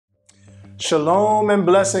Shalom and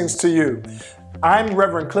blessings to you. I'm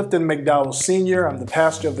Reverend Clifton McDowell Sr. I'm the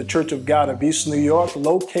pastor of the Church of God of East New York,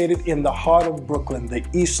 located in the heart of Brooklyn, the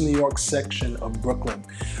East New York section of Brooklyn.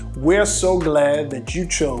 We're so glad that you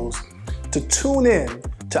chose to tune in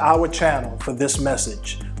to our channel for this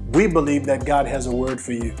message. We believe that God has a word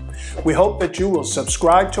for you. We hope that you will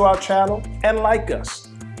subscribe to our channel and like us.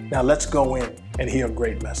 Now let's go in and hear a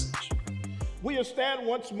great message. Will you stand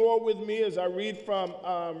once more with me as I read from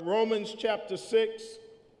Romans chapter 6?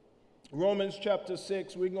 Romans chapter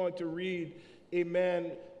 6, we're going to read,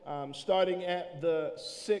 amen, starting at the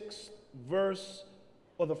 6th verse,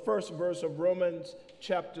 or the first verse of Romans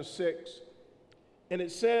chapter 6. And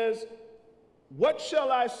it says, "What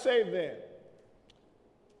shall I say then?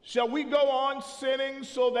 Shall we go on sinning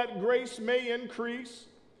so that grace may increase?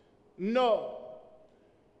 No,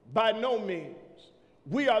 by no means.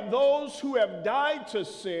 We are those who have died to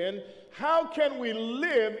sin. How can we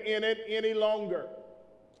live in it any longer?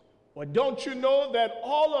 Or don't you know that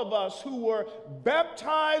all of us who were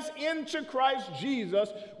baptized into Christ Jesus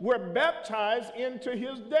were baptized into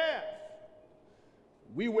his death?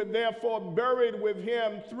 We were therefore buried with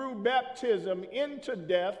him through baptism into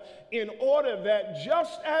death, in order that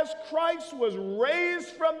just as Christ was raised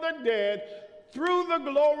from the dead through the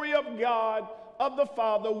glory of God, of the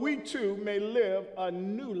Father, we too may live a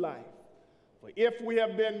new life. For if we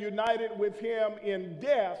have been united with him in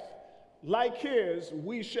death like his,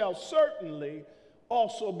 we shall certainly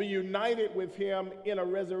also be united with him in a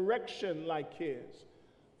resurrection like his.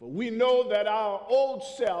 For we know that our old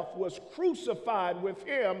self was crucified with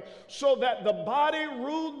him, so that the body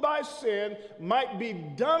ruled by sin might be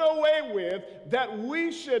done away with, that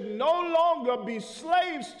we should no longer be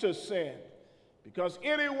slaves to sin. Because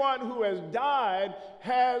anyone who has died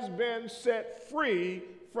has been set free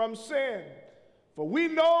from sin. For we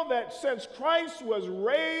know that since Christ was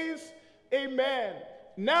raised, amen.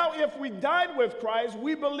 Now if we died with Christ,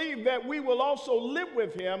 we believe that we will also live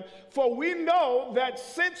with him. For we know that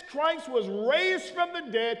since Christ was raised from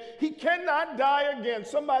the dead, he cannot die again.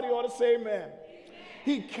 Somebody ought to say amen.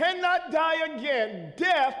 He cannot die again.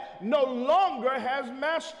 Death no longer has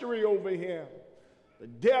mastery over him. The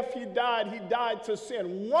death he died to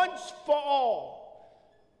sin once for all.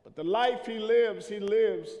 But the life he lives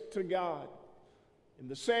to God. In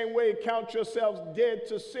the same way, count yourselves dead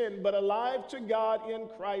to sin, but alive to God in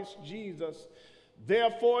Christ Jesus.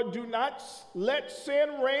 Therefore, do not let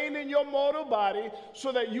sin reign in your mortal body,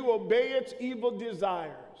 so that you obey its evil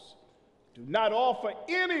desires. Do not offer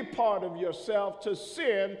any part of yourself to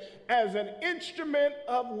sin as an instrument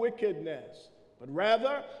of wickedness, but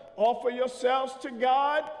rather offer yourselves to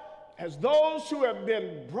God as those who have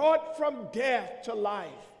been brought from death to life,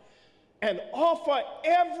 and offer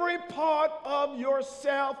every part of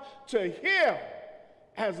yourself to him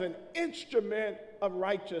as an instrument of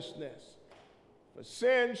righteousness. For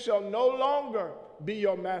sin shall no longer be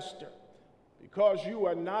your master, because you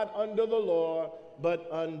are not under the law,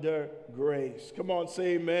 but under grace." Come on,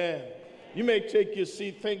 say amen. You may take your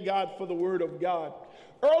seat. Thank God for the word of God.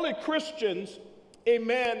 Early Christians,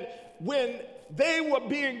 amen, when they were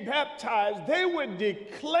being baptized, they would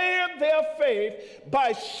declare their faith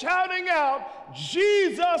by shouting out,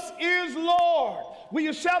 "Jesus is Lord." Will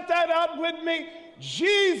you shout that out with me?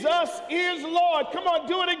 Jesus is Lord. Come on,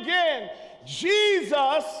 do it again.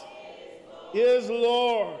 Jesus is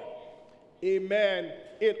Lord. Amen.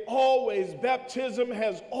 Baptism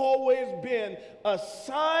has always been a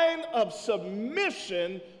sign of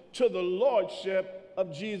submission to the lordship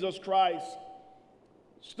of Jesus Christ.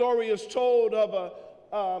 Story is told of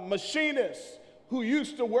a machinist who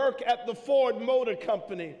used to work at the Ford Motor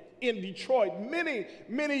Company in Detroit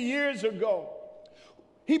many years ago.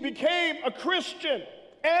 He became a Christian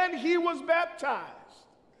and he was baptized.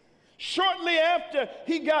 Shortly after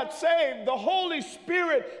he got saved, the Holy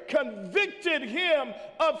Spirit convicted him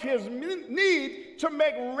of his need to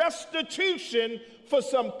make restitution for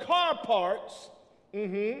some car parts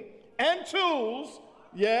and tools.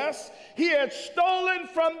 Yes, he had stolen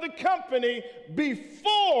from the company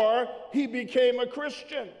before he became a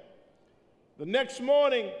Christian. The next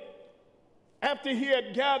morning, after he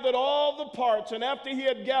had gathered all the parts and after he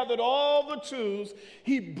had gathered all the tools,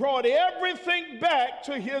 he brought everything back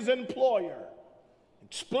to his employer,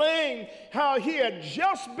 explained how he had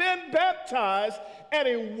just been baptized and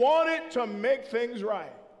he wanted to make things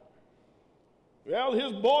right. Well,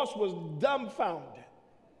 his boss was dumbfounded.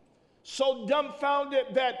 So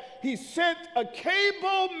dumbfounded that he sent a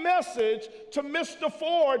cable message to Mr.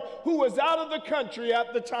 Ford, who was out of the country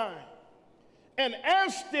at the time, and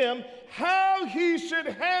asked him how he should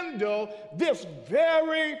handle this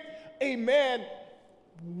very,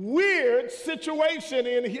 weird situation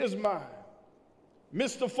in his mind.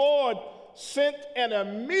 Mr. Ford sent an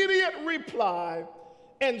immediate reply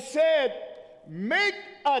and said, make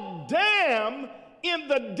a dam in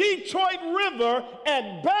the Detroit River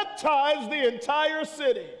and baptize the entire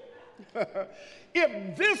city.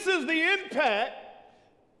 If this is the impact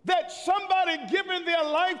that somebody giving their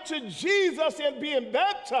life to Jesus and being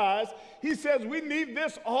baptized, he says, we need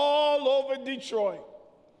this all over Detroit.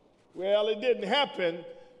 Well, it didn't happen,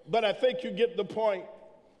 but I think you get the point.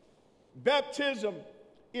 Baptism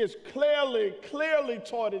is clearly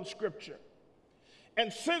taught in Scripture.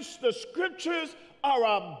 And since the Scriptures are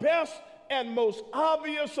our best and most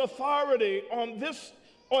obvious authority on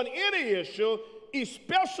any issue,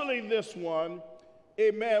 especially this one,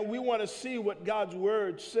 amen, we want to see what God's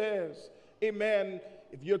Word says. Amen.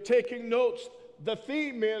 If you're taking notes, the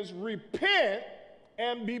theme is repent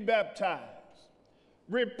and be baptized.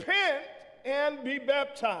 Repent and be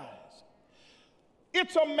baptized.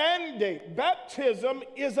 It's a mandate. Baptism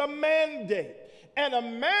is a mandate. And a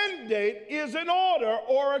mandate is an order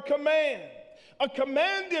or a command. A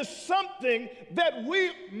command is something that we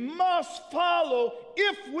must follow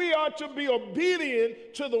if we are to be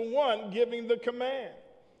obedient to the one giving the command.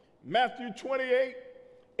 Matthew 28,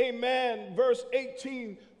 amen, verse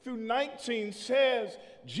 18 through 19 says,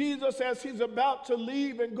 Jesus, as he's about to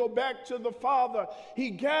leave and go back to the Father, he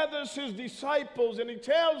gathers his disciples and he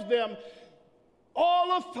tells them,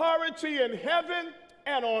 all authority in heaven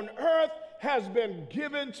and on earth has been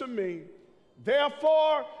given to me.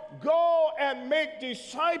 Therefore, go and make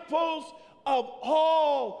disciples of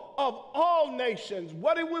all nations.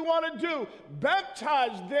 What do we want to do?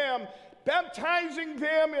 Baptize them, baptizing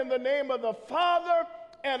them in the name of the Father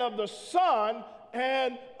and of the Son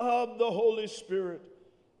and of the Holy Spirit.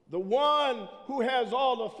 The one who has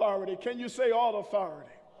all authority. Can you say all authority?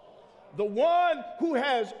 The one who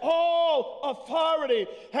has all authority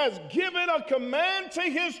has given a command to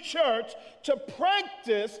his church to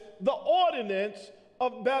practice the ordinance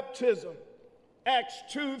of baptism. Acts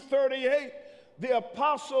 2:38, the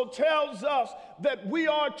apostle tells us that we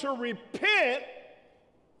are to repent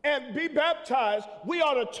and be baptized. We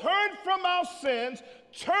ought to turn from our sins,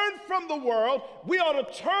 turn from the world. We ought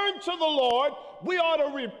to turn to the Lord. We ought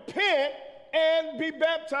to repent and be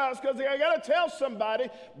baptized, because I got to tell somebody,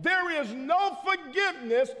 there is no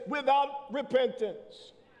forgiveness without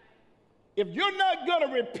repentance. If you're not going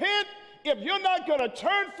to repent, if you're not going to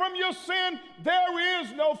turn from your sin, there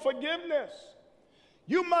is no forgiveness.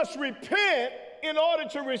 You must repent in order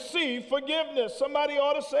to receive forgiveness. Somebody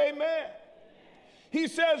ought to say amen. He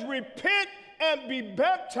says, repent and be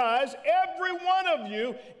baptized, every one of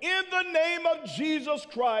you, in the name of Jesus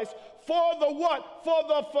Christ, for the what? For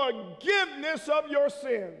the forgiveness of your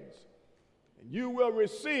sins. And you will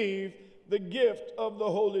receive the gift of the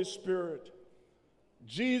Holy Spirit.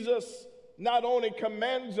 Jesus not only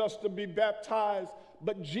commands us to be baptized,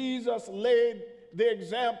 but Jesus laid the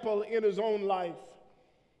example in his own life.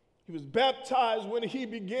 He was baptized when he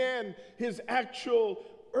began his actual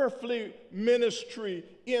earthly ministry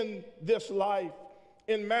in this life.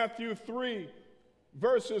 In Matthew 3,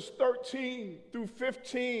 verses 13 through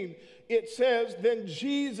 15, it says, then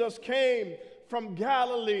Jesus came from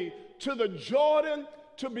Galilee to the Jordan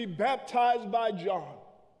to be baptized by John.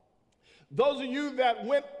 Those of you that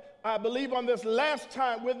went, I believe, on this last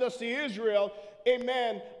time with us to Israel,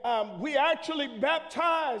 amen, we actually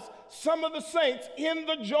baptized some of the saints in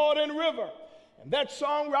the Jordan River. And that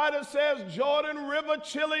songwriter says, Jordan River,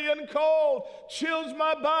 chilly and cold, chills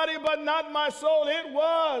my body but not my soul. It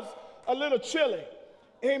was a little chilly.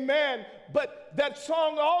 Amen. But that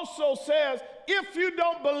song also says, if you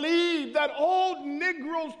don't believe that old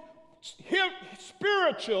Negro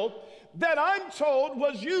spiritual that I'm told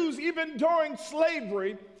was used even during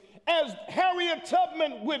slavery, as Harriet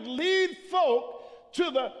Tubman would lead folk to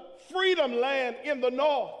the freedom land in the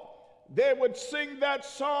north, they would sing that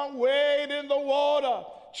song, wade in the water.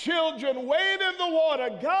 Children, wade in the water.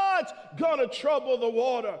 God's gonna trouble the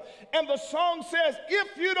water. And the song says,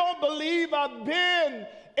 if you don't believe I've been,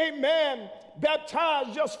 amen,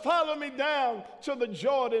 baptized, just follow me down to the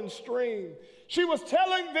Jordan stream. She was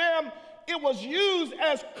telling them it was used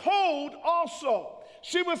as code also.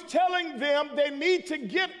 She was telling them they need to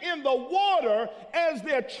get in the water as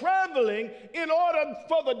they're traveling in order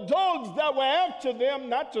for the dogs that were after them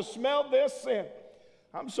not to smell their sin.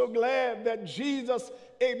 I'm so glad that Jesus,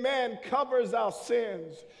 amen, covers our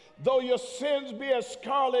sins. Though your sins be as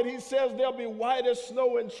scarlet, he says they'll be white as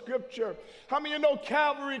snow in Scripture. How many of you know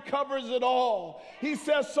Calvary covers it all? He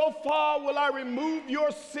says, so far will I remove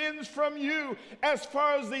your sins from you as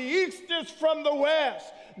far as the east is from the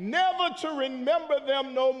west. never to remember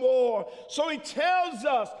them no more. So he tells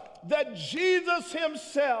us that Jesus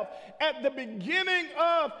himself, at the beginning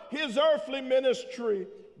of his earthly ministry,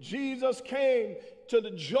 Jesus came to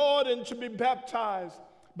the Jordan to be baptized.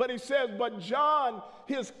 But he says, but John,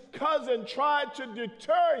 his cousin, tried to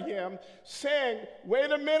deter him, saying,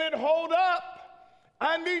 wait a minute, hold up.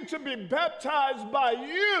 I need to be baptized by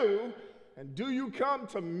you, and do you come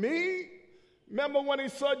to me? Remember when he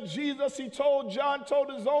saw Jesus, John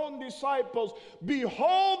told his own disciples,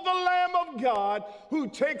 behold the Lamb of God who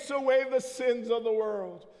takes away the sins of the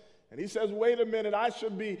world. And he says, wait a minute, I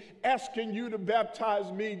should be asking you to baptize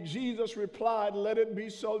me. Jesus replied, let it be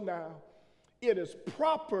so now. It is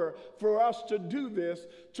proper for us to do this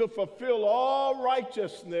to fulfill all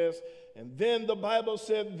righteousness. And then the Bible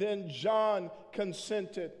said, then John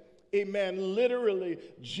consented. Amen. Literally,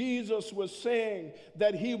 Jesus was saying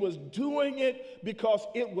that he was doing it because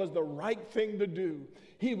it was the right thing to do.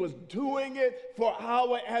 He was doing it for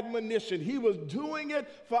our admonition. He was doing it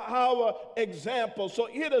for our example. So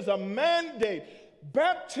it is a mandate.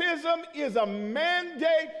 Baptism is a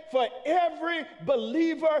mandate for every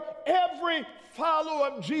believer, every follower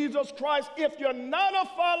of Jesus Christ. If you're not a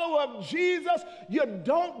follower of Jesus, you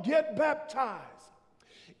don't get baptized.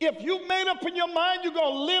 If you've made up in your mind you're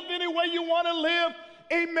going to live any way you want to live,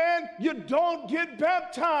 amen, you don't get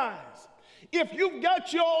baptized. If you've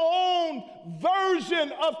got your own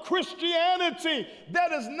version of Christianity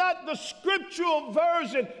that is not the scriptural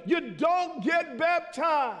version, you don't get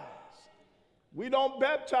baptized. We don't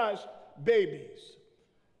baptize babies.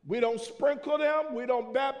 We don't sprinkle them. We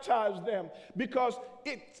don't baptize them because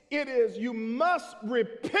it is you must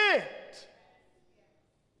repent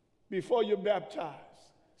before you're baptized.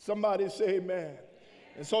 Somebody say amen.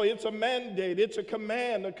 And so it's a mandate. It's a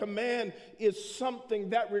command. A command is something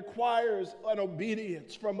that requires an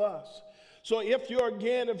obedience from us. So if you're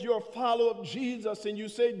a follower of Jesus and you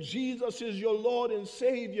say Jesus is your Lord and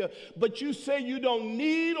Savior, but you say you don't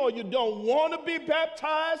need or you don't want to be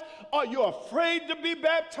baptized or you're afraid to be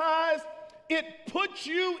baptized, it puts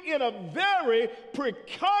you in a very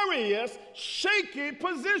precarious, shaky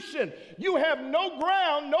position. You have no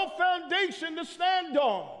ground, no foundation to stand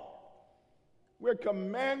on. We're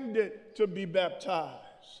commanded to be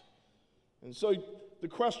baptized. And so the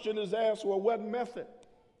question is asked, well, what method?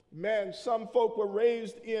 Man, some folk were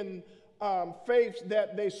raised in faiths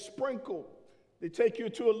that they sprinkle. They take you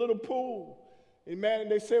to a little pool. Amen.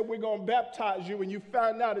 And they say, we're going to baptize you. And you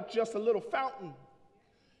find out it's just a little fountain.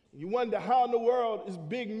 You wonder how in the world is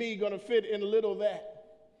big me going to fit in a little of that.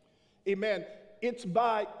 Amen. It's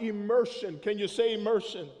by immersion. Can you say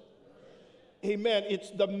immersion? Amen.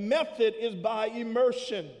 The method is by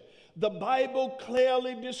immersion. The Bible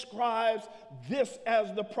clearly describes this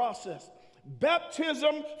as the process.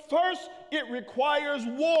 Baptism, first, it requires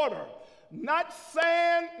water. Not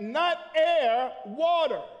sand, not air,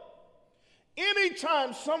 water.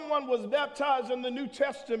 Anytime someone was baptized in the New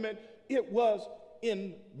Testament, it was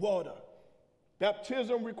in water.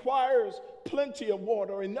 Baptism requires plenty of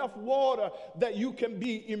water, enough water that you can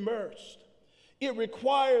be immersed. It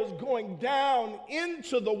requires going down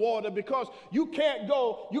into the water because you can't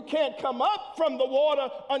come up from the water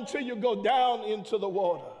until you go down into the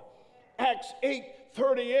water. Acts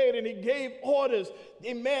 8:38, and he gave orders.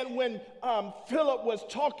 Amen. When Philip was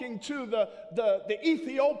talking to the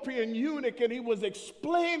Ethiopian eunuch and he was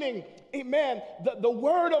explaining, amen, the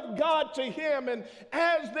word of God to him. And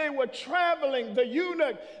as they were traveling, the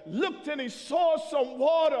eunuch looked and he saw some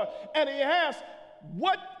water and he asked,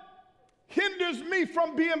 what hinders me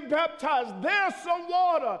from being baptized? There's some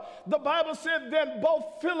water. The Bible said then both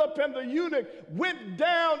Philip and the eunuch went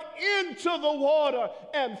down into the water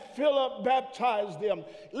and Philip baptized them.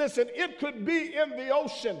 Listen, it could be in the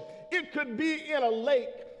ocean. It could be in a lake.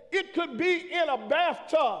 It could be in a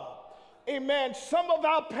bathtub. Amen. Some of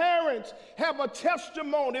our parents have a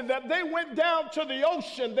testimony that they went down to the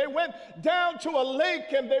ocean, they went down to a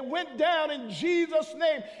lake, and they went down in Jesus'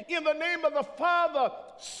 name, in the name of the Father,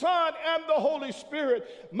 Son, and the Holy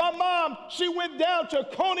Spirit. My mom, she went down to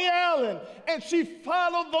Coney Island, and she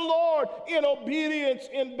followed the Lord in obedience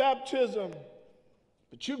in baptism.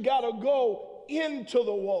 But you got to go into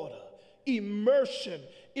the water. Immersion.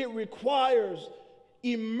 It requires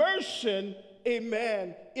immersion.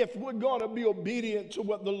 Amen. If we're going to be obedient to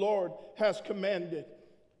what the Lord has commanded.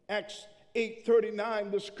 Acts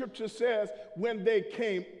 8:39, the scripture says, when they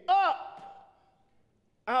came up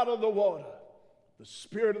out of the water, the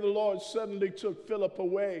Spirit of the Lord suddenly took Philip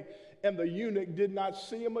away, and the eunuch did not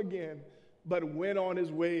see him again, but went on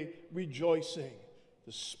his way rejoicing.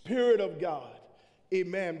 The Spirit of God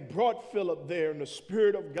amen, brought Philip there, and the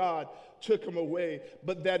Spirit of God took him away.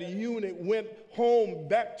 But that eunuch went home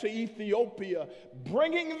back to Ethiopia,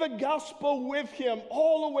 bringing the gospel with him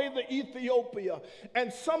all the way to Ethiopia.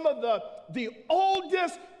 And some of the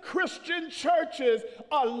oldest Christian churches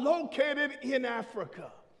are located in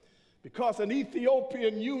Africa, because an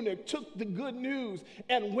Ethiopian eunuch took the good news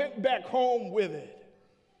and went back home with it.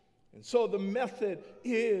 And so the method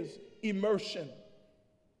is immersion.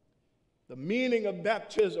 The meaning of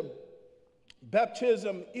baptism.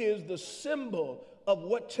 Baptism is the symbol of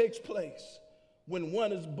what takes place when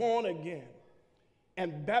one is born again.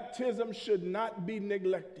 And baptism should not be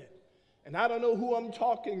neglected. And I don't know who I'm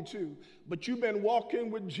talking to, but you've been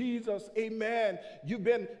walking with Jesus, amen. You've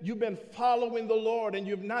been following the Lord, and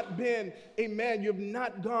you've not been, amen, you've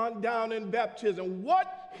not gone down in baptism.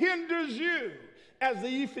 What hinders you as the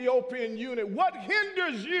Ethiopian eunuch? What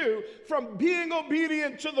hinders you from being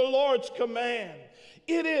obedient to the Lord's command?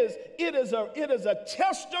 It is a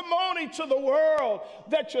testimony to the world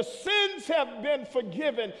that your sins have been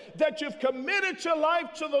forgiven, that you've committed your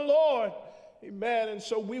life to the Lord. Amen. And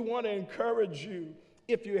so we want to encourage you,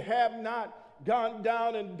 if you have not gone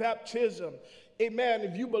down in baptism, amen,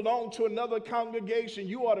 if you belong to another congregation,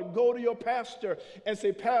 you ought to go to your pastor and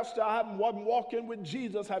say, Pastor, I'm walking with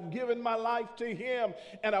Jesus. I've given my life to him,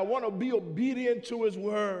 and I want to be obedient to his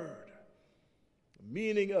word. The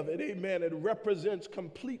meaning of it, amen, it represents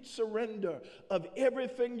complete surrender of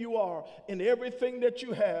everything you are and everything that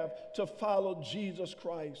you have to follow Jesus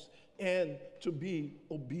Christ and to be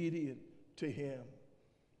obedient to him.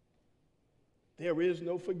 There is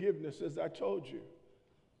no forgiveness, as I told you.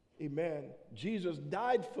 Amen. Jesus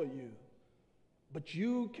died for you, but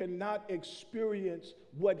you cannot experience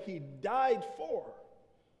what he died for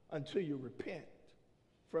until you repent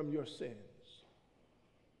from your sins.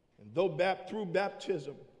 And though through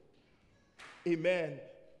baptism, amen,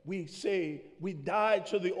 we say we died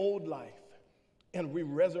to the old life and we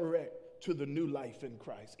resurrect to the new life in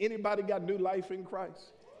Christ. Anybody got new life in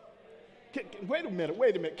Christ? Wait a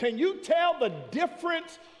minute. Can you tell the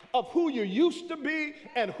difference of who you used to be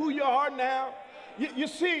and who you are now? You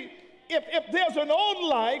see, if there's an old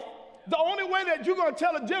life, the only way that you're going to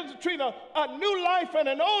tell the difference between a new life and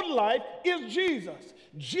an old life is Jesus.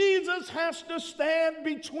 Jesus has to stand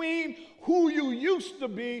between who you used to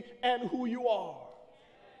be and who you are.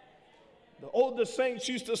 The older saints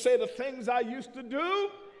used to say, the things I used to do,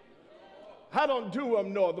 I don't do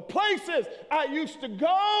them no. The places I used to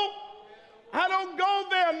go, I don't go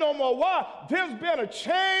there no more. Why? There's been a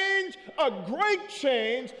change, a great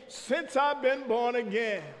change, since I've been born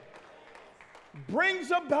again.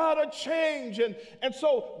 Brings about a change. And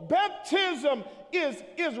so baptism is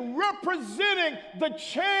representing the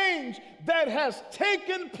change that has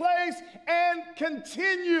taken place and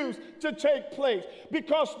continues to take place.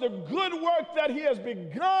 Because the good work that he has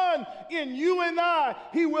begun in you and I,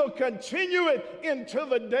 he will continue it into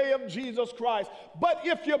the day of Jesus Christ. But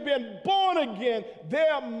if you've been born again,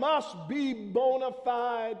 there must be bona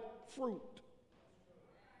fide fruit.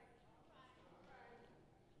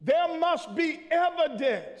 There must be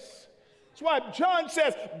evidence. That's why John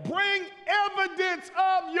says, bring evidence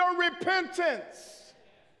of your repentance.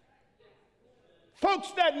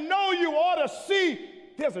 Folks that know you ought to see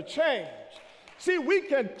there's a change. See, we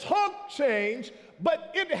can talk change,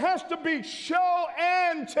 but it has to be show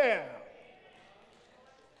and tell.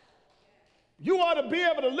 You ought to be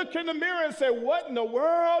able to look in the mirror and say, what in the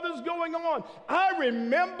world is going on? I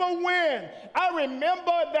remember when. I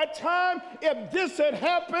remember at that time, if this had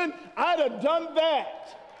happened, I'd have done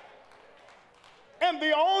that. And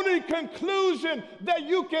the only conclusion that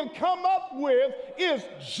you can come up with is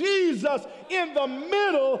Jesus in the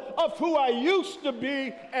middle of who I used to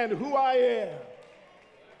be and who I am.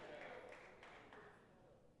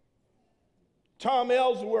 Tom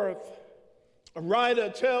Ellsworth, a writer,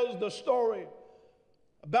 tells the story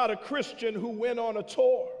about a Christian who went on a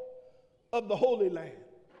tour of the Holy Land.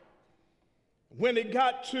 When he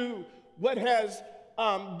got to what has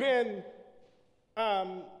been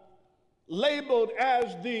labeled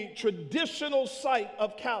as the traditional site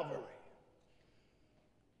of Calvary,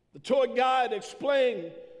 the tour guide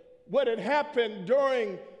explained what had happened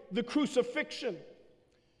during the crucifixion.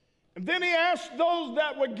 And then he asked those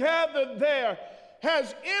that were gathered there,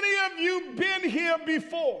 has any of you been here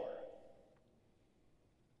before?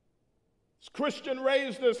 This Christian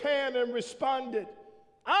raised his hand and responded,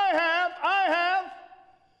 I have.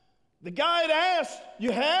 The guide asked,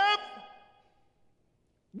 you have?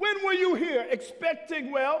 When were you here?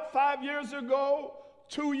 Expecting, 5 years ago,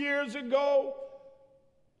 2 years ago.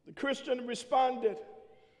 The Christian responded,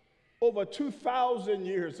 over 2,000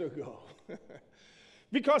 years ago.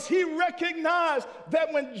 Because he recognized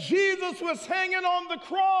that when Jesus was hanging on the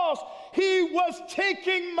cross, he was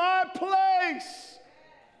taking my place.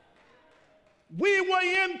 We were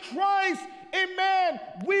in Christ, amen.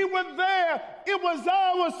 We were there. It was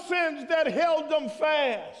our sins that held them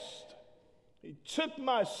fast. He took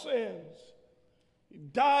my sins. He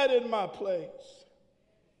died in my place.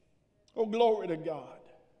 Oh, glory to God.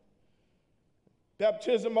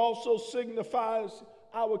 Baptism also signifies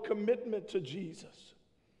our commitment to Jesus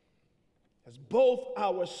as both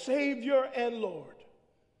our Savior and Lord,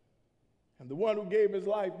 and the one who gave his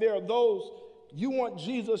life. There are those, you want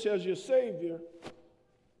Jesus as your Savior,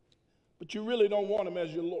 but you really don't want him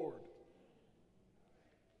as your Lord.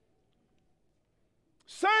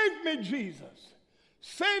 Save me, Jesus.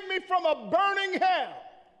 Save me from a burning hell.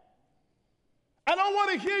 I don't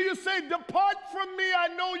want to hear you say, depart from me, I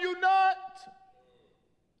know you not.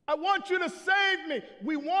 I want you to save me.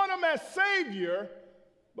 We want him as Savior,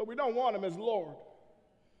 but we don't want him as Lord.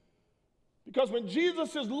 Because when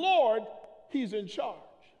Jesus is Lord, he's in charge.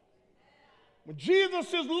 When Jesus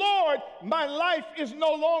is Lord, my life is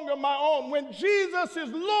no longer my own. When Jesus is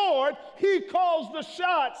Lord, he calls the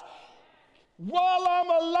shots while I'm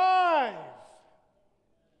alive.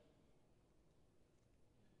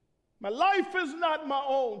 My life is not my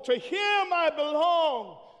own. To him I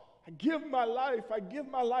belong. I give my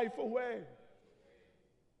life away.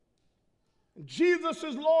 And Jesus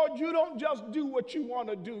is Lord. You don't just do what you want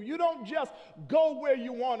to do. You don't just go where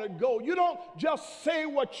you want to go. You don't just say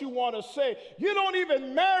what you want to say. You don't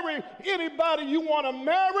even marry anybody you want to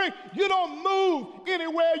marry. You don't move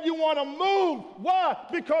anywhere you want to move. Why?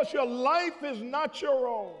 Because your life is not your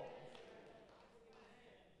own.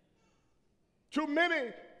 Too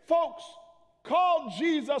many folks call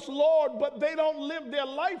Jesus Lord, but they don't live their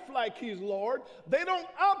life like he's Lord. They don't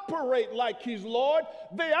operate like he's Lord.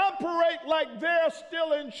 They operate like they're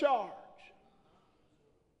still in charge.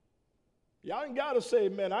 Y'all ain't got to say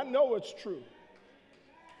amen. I know it's true.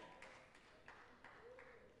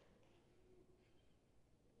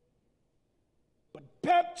 But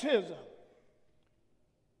baptism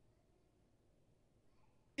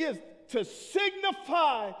is to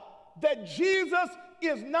signify that Jesus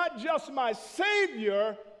is not just my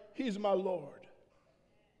Savior, he's my Lord.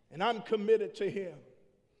 And I'm committed to him.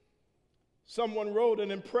 Someone wrote, an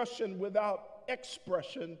impression without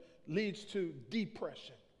expression leads to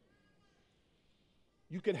depression.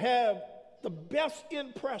 You can have the best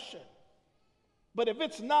impression, but if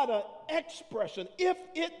it's not an expression, if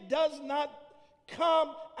it does not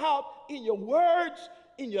come out in your words,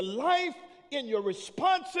 in your life, in your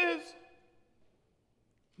responses,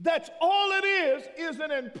 that's all it is an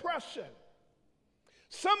impression.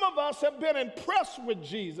 Some of us have been impressed with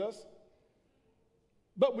Jesus,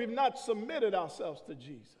 but we've not submitted ourselves to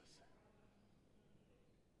Jesus.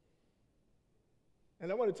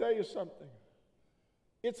 And I want to tell you something.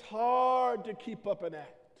 It's hard to keep up an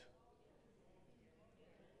act.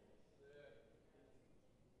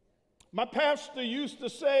 My pastor used to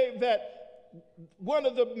say that one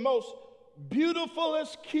of the most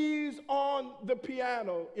beautifulest keys on the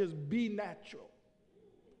piano is be natural.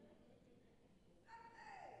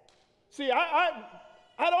 See, I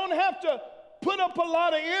don't have to put up a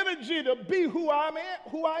lot of energy to be who I am.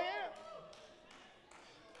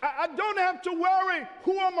 I don't have to worry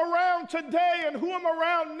who I'm around today and who I'm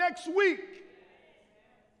around next week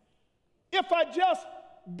if I just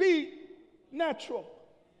be natural.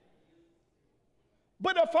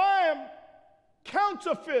 But if I am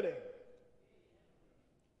counterfeiting,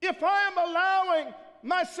 if I am allowing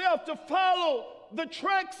myself to follow the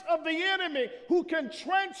tracks of the enemy who can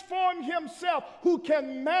transform himself, who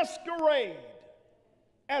can masquerade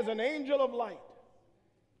as an angel of light,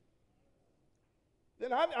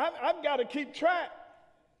 then I've got to keep track.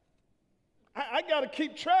 I got to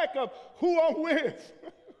keep track of who I'm with.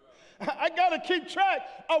 I got to keep track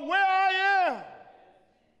of where I am.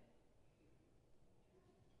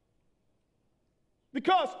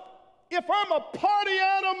 Because if I'm a party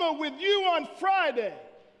animal with you on Friday,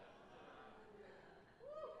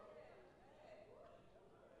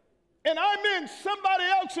 and I'm in somebody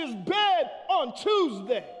else's bed on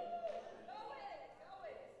Tuesday,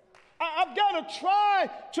 I've got to try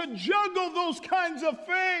to juggle those kinds of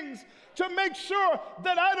things to make sure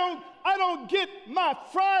that I don't get my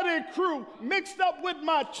Friday crew mixed up with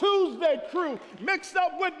my Tuesday crew, mixed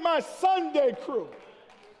up with my Sunday crew.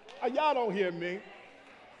 Y'all don't hear me.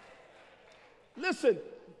 Listen,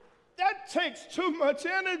 that takes too much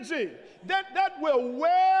energy. That will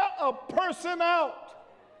wear a person out,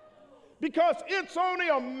 because it's only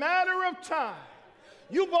a matter of time.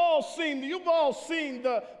 You've all seen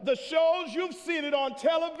the shows. You've seen it on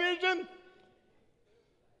television.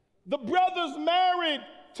 The brother's married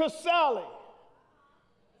to Sally.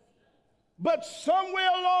 But somewhere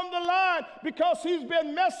along the line, because he's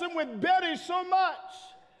been messing with Betty so much,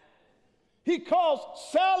 he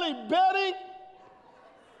calls Sally Betty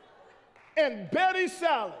and Betty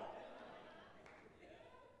Sally.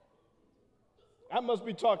 I must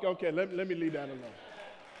be talking. Okay, let me leave that alone.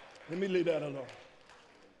 Let me leave that alone.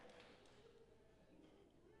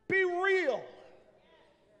 Be real.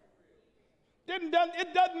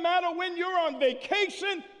 It doesn't matter when you're on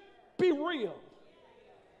vacation, be real.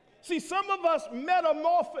 See, some of us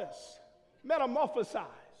metamorphosize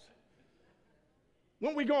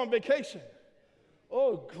when we go on vacation.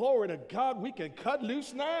 Oh, glory to God, we can cut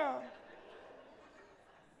loose now.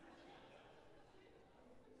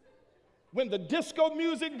 When the disco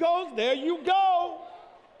music goes, there you go.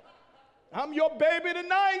 I'm your baby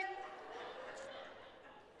tonight.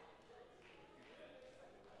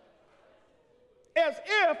 As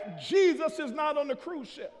if Jesus is not on the cruise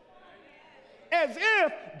ship. As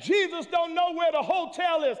if Jesus don't know where the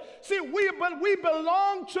hotel is. See, we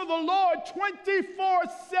belong to the Lord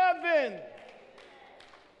 24/7.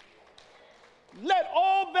 Let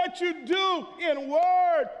all that you do in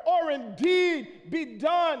word or in deed be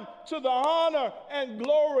done to the honor and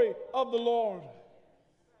glory of the Lord.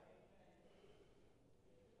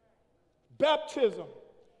 Baptism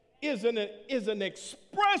is an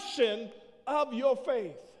expression of your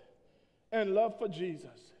faith and love for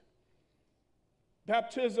Jesus.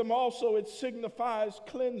 Baptism also, it signifies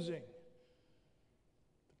cleansing.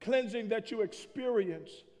 Cleansing that you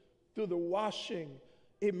experience through the washing,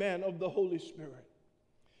 amen, of the Holy Spirit.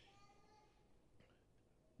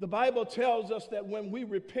 The Bible tells us that when we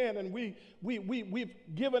repent and we've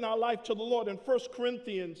given our life to the Lord, in 1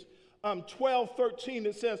 Corinthians 12:13,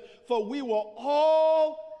 it says, "For we were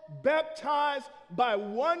all baptized by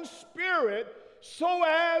one Spirit so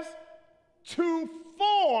as to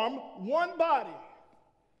form one body,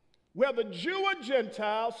 whether Jew or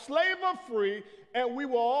Gentile, slave or free, and we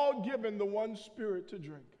were all given the one Spirit to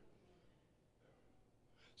drink."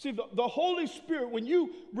 See, the Holy Spirit, when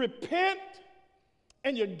you repent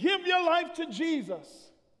and you give your life to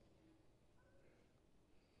Jesus,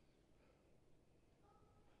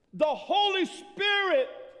 the Holy Spirit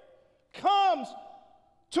comes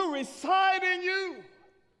to reside in you.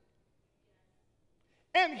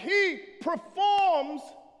 And he performs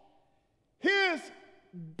his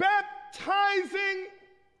baptizing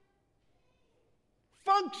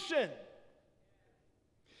function.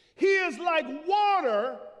 He is like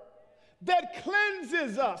water that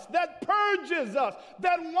cleanses us, that purges us,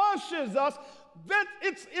 that washes us. That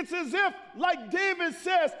it's as if, like David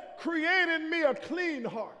says, "Create in me a clean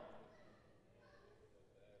heart.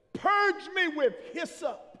 Purge me with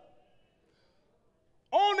hyssop."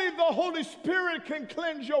 Only the Holy Spirit can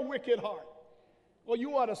cleanse your wicked heart. Well,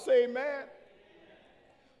 you ought to say amen.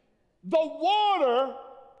 The water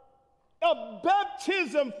of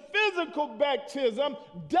baptism, physical baptism,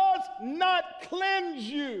 does not cleanse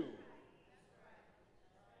you.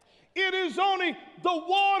 It is only the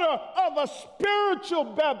water of a spiritual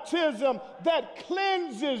baptism that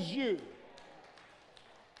cleanses you.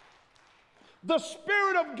 The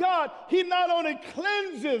Spirit of God, he not only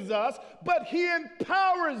cleanses us, but he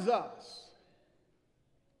empowers us.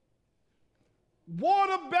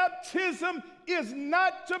 Water baptism is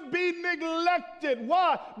not to be neglected.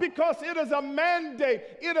 Why? Because it is a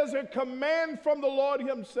mandate. It is a command from the Lord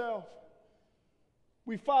himself.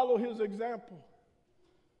 We follow his example.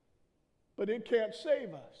 But it can't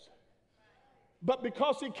save us. But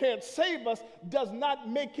because it can't save us does not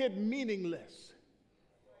make it meaningless.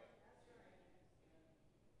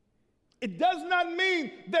 It does not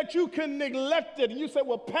mean that you can neglect it. And you say,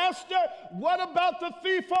 "Well, Pastor, what about the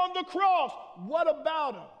thief on the cross?" What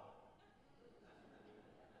about him?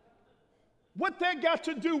 What that got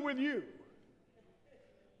to do with you?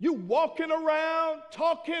 You walking around,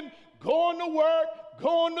 talking, going to work,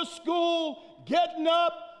 going to school, getting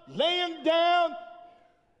up, laying down.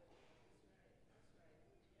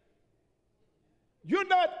 You're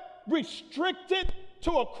not restricted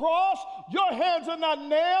to a cross. Your hands are not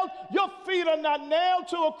nailed. Your feet are not nailed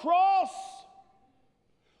to a cross.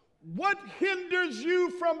 What hinders you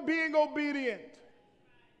from being obedient?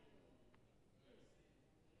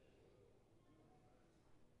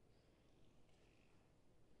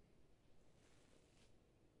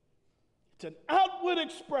 It's an outward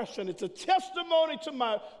expression. It's a testimony to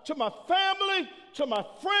my family, to my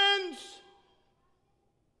friends,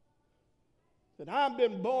 that I've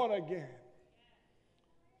been born again.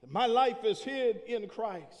 My life is hid in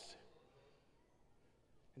Christ,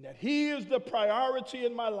 and that He is the priority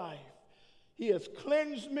in my life. He has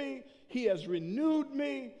cleansed me, He has renewed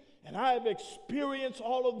me, and I have experienced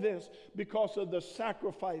all of this because of the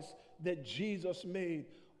sacrifice that Jesus made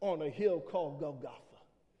on a hill called Golgotha.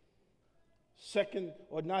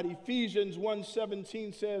 Ephesians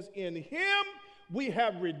 1:17 says, in Him we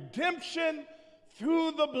have redemption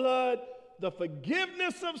through the blood, the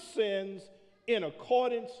forgiveness of sins in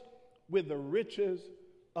accordance with the riches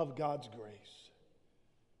of God's grace.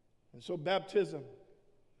 And so baptism,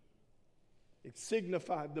 it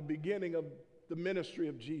signified the beginning of the ministry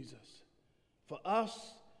of Jesus. For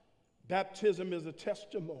us, baptism is a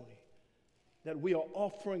testimony that we are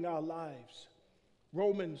offering our lives.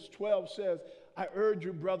 Romans 12 says, I urge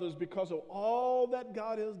you, brothers, because of all that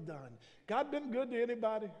God has done. God been good to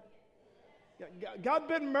anybody? God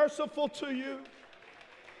been merciful to you?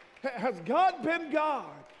 Has God been God?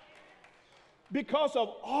 Because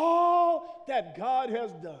of all that God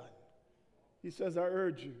has done, He says, I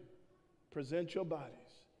urge you, present your bodies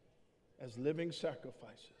as living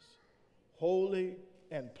sacrifices, holy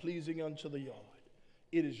and pleasing unto the Lord.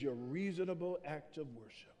 It is your reasonable act of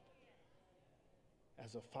worship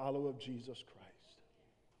as a follower of Jesus Christ.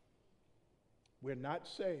 We're not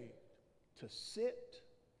saved to sit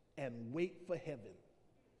and wait for heaven.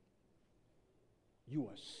 You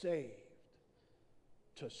are saved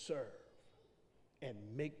to serve and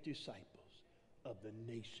make disciples of the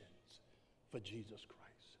nations for Jesus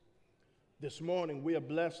Christ. This morning, we are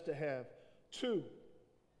blessed to have two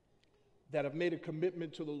that have made a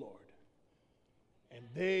commitment to the Lord. And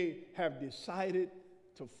they have decided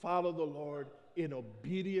to follow the Lord in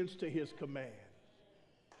obedience to His command.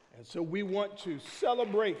 And so we want to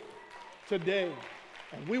celebrate today.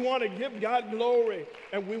 And we want to give God glory,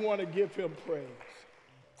 and we want to give Him praise.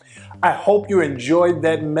 I hope you enjoyed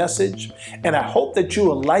that message, and I hope that you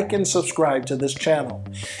will like and subscribe to this channel.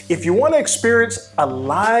 If you want to experience a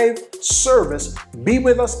live service, be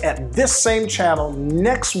with us at this same channel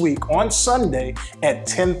next week on Sunday at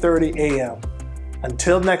 10:30 a.m.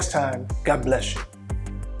 Until next time, God bless you.